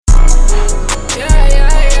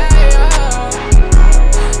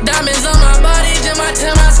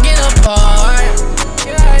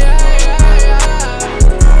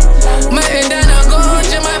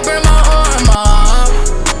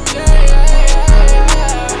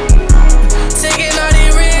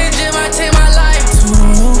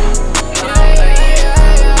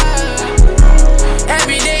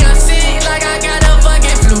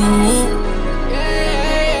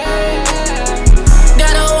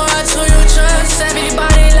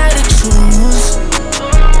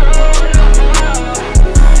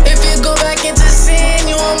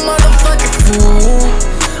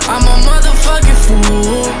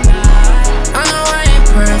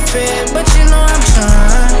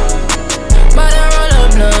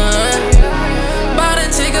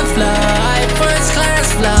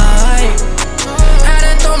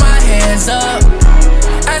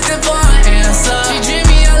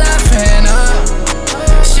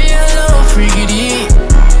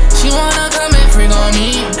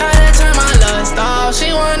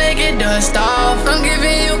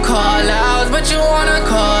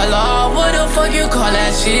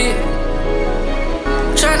shit.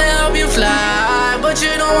 Tryna help you fly, but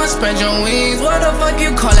you don't wanna spread your wings. What the fuck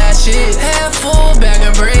you call that shit? Half full bag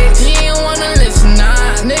of bricks. He ain't wanna listen, nah.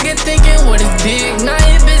 Nigga thinking what is big. Now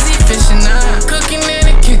he busy fishing, nah. Cooking in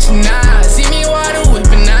the kitchen, nah. See me water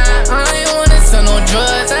whipping, nah. I ain't wanna sell no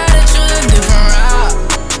drugs. I had to choose a different route.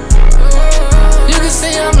 You can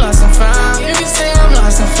say I'm lost and found. You can say I'm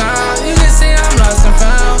lost and found. You can say I'm lost and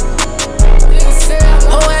found.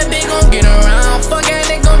 Oh, that bitch gon' get around. Fuck that,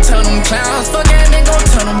 they gon' tell them clowns. Fuck that, they gon'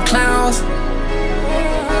 tell them clowns.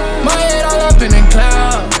 My head all up in the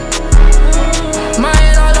clouds.